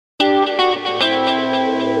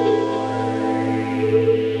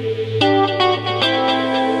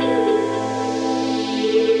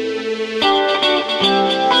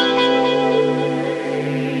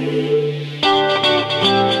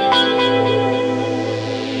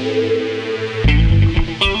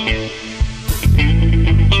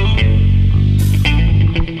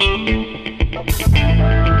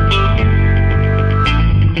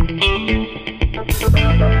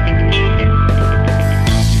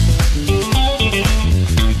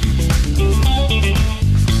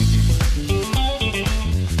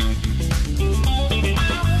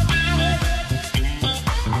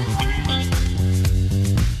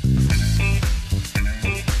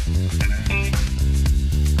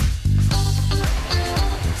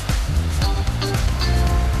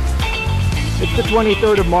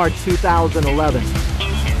23rd of March 2011.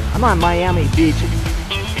 I'm on Miami Beach.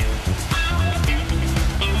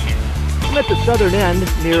 I'm at the southern end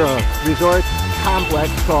near a resort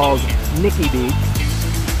complex called Nikki Beach,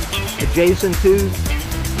 adjacent to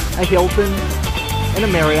a Hilton and a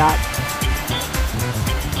Marriott.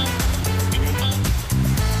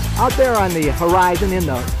 Out there on the horizon, in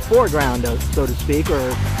the foreground, so to speak,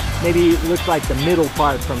 or maybe it looks like the middle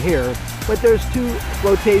part from here, but there's two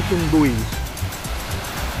flotation buoys.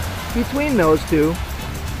 Between those two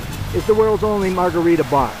is the world's only margarita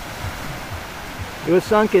bar. It was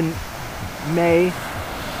sunk in May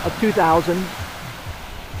of 2000,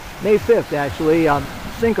 May 5th actually,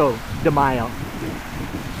 Cinco de Mayo.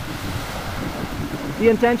 The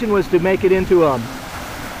intention was to make it into a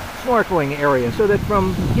snorkeling area so that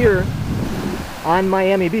from here on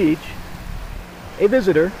Miami Beach, a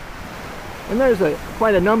visitor, and there's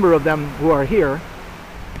quite a number of them who are here,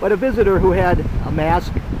 but a visitor who had a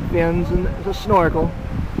mask, fins, and a snorkel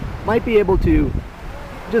might be able to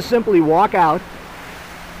just simply walk out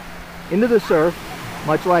into the surf,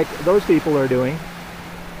 much like those people are doing,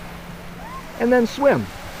 and then swim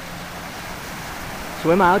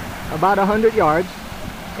out about 100 yards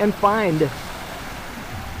and find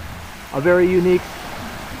a very unique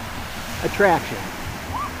attraction.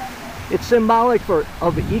 It's symbolic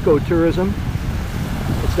of ecotourism.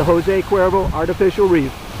 It's the Jose+Cuervo Artificial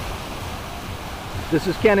Reef. This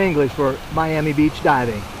is Ken English for Miami Beach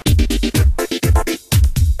Diving.